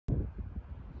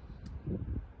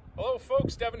Hello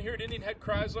folks, Devin here at Indian Head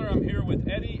Chrysler. I'm here with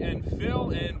Eddie and Phil,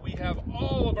 and we have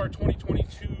all of our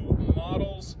 2022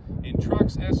 models in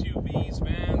trucks, SUVs,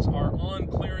 vans are on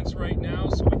clearance right now,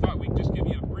 so we thought we'd just give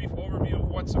you a brief overview of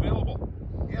what's available.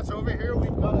 Yeah, so over here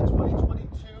we've got a 2022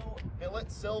 billet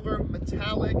silver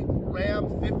metallic Ram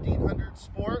 1500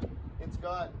 Sport. It's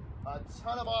got a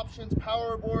ton of options,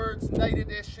 power boards, night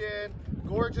edition,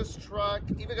 gorgeous truck,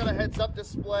 even got a heads-up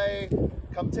display.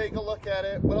 Come take a look at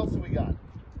it. What else do we got?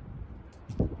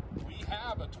 We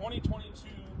have a 2022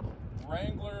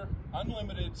 Wrangler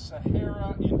Unlimited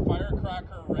Sahara in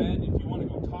Firecracker Red. If you want to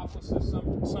go topless this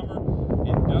summer,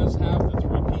 it does have the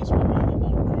three-piece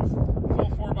removable roof,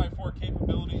 full 4x4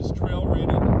 capabilities, trail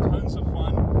rated, tons of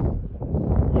fun.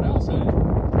 What else, Eddie?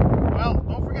 Well,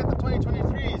 don't forget the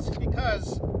 2023s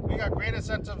because we got great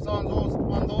incentives on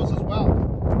those as well.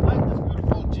 Like this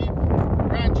beautiful Jeep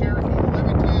Grand Cherokee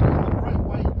Limited in the bright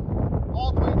white.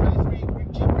 All 2023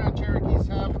 Jeep Grand Cherokees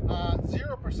have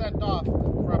 0% off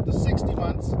for up to 60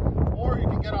 months, or you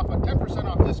can get off a 10%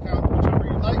 off discount, whichever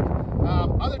you like.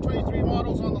 Other 23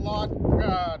 models on the lot,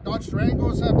 Dodge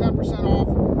Durangos have 10% off.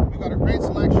 We've got a great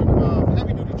selection of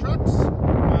heavy-duty trucks,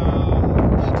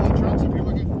 LT trucks if you're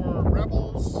looking for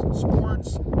Rebels,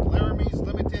 Sports, Laramies,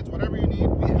 Limiteds, whatever you need,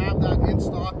 we have that in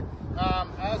stock,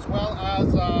 as well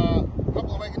as a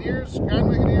couple of Wagoneers, Grand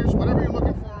Wagoneers, whatever you're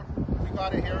looking for, we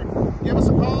got it here. Give us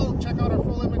a call, check out our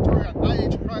full inventory at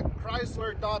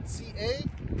ihchrysler.ca,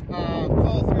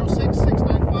 call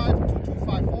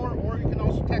 306-695-2254, or you can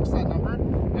also text that number,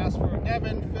 ask for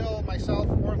Devin, Phil, myself,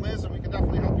 or Liz, and we can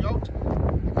definitely help you out.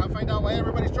 Come find out why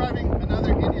everybody's driving